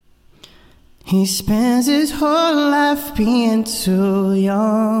He spends his whole life being too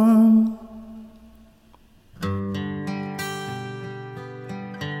young.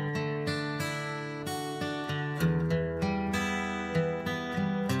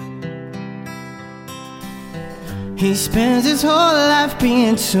 He spends his whole life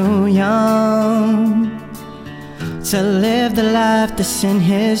being too young to live the life that's in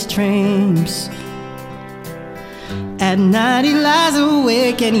his dreams. At night he lies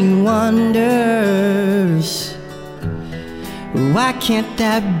awake and he wonders, why can't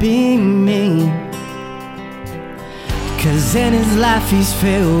that be me? 'Cause in his life he's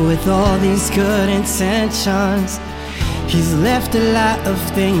filled with all these good intentions. He's left a lot of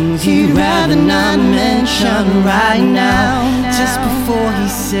things he'd rather not mention right now, just before he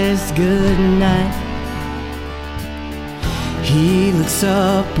says goodnight. He looks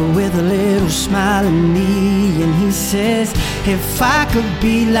up with a little smile at me and he says, if I could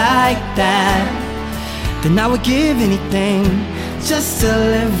be like that, then I would give anything just to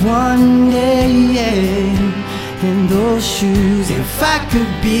live one day in those shoes. If I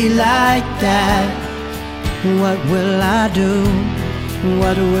could be like that, what will I do?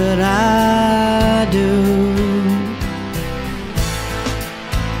 What would I do?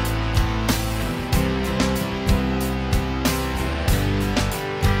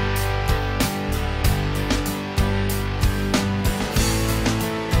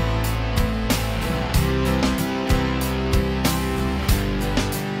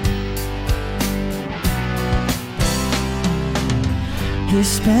 He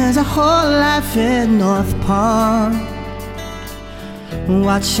spends a whole life in North Pond,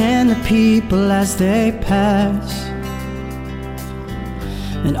 watching the people as they pass.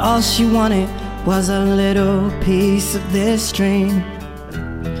 And all she wanted was a little piece of this dream.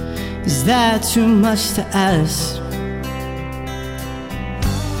 Is that too much to ask?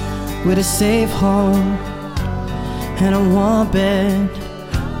 With a safe home and a warm bed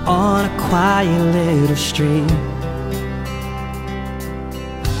on a quiet little street.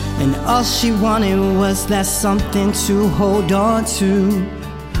 And all she wanted was that something to hold on to.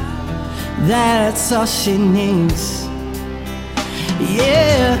 That's all she needs.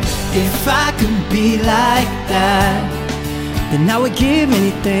 Yeah, if I could be like that, then I would give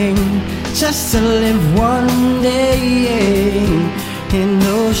anything just to live one day in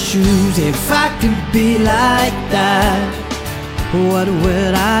those shoes. If I could be like that, what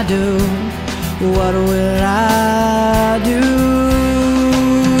would I do? What would I do?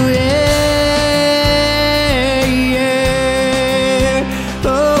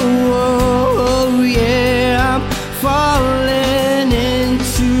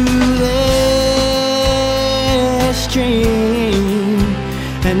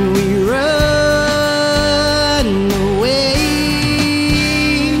 And we run away.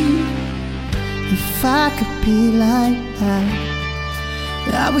 If I could be like that,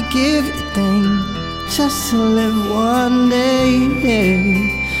 I would give anything just to live one day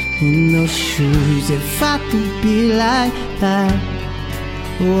in those shoes. If I could be like that,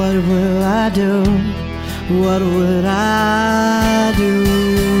 what will I do? What would I do?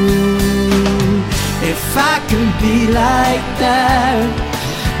 If I could be like that,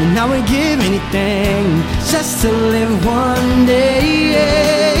 and I would give anything just to live one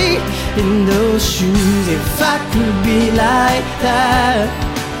day in those shoes. If I could be like that,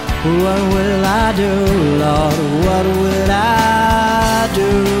 what will I do, Lord? What would I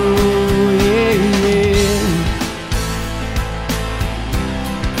do? Yeah.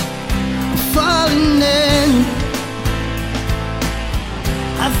 Falling in,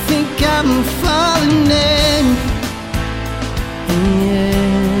 I think I'm falling in.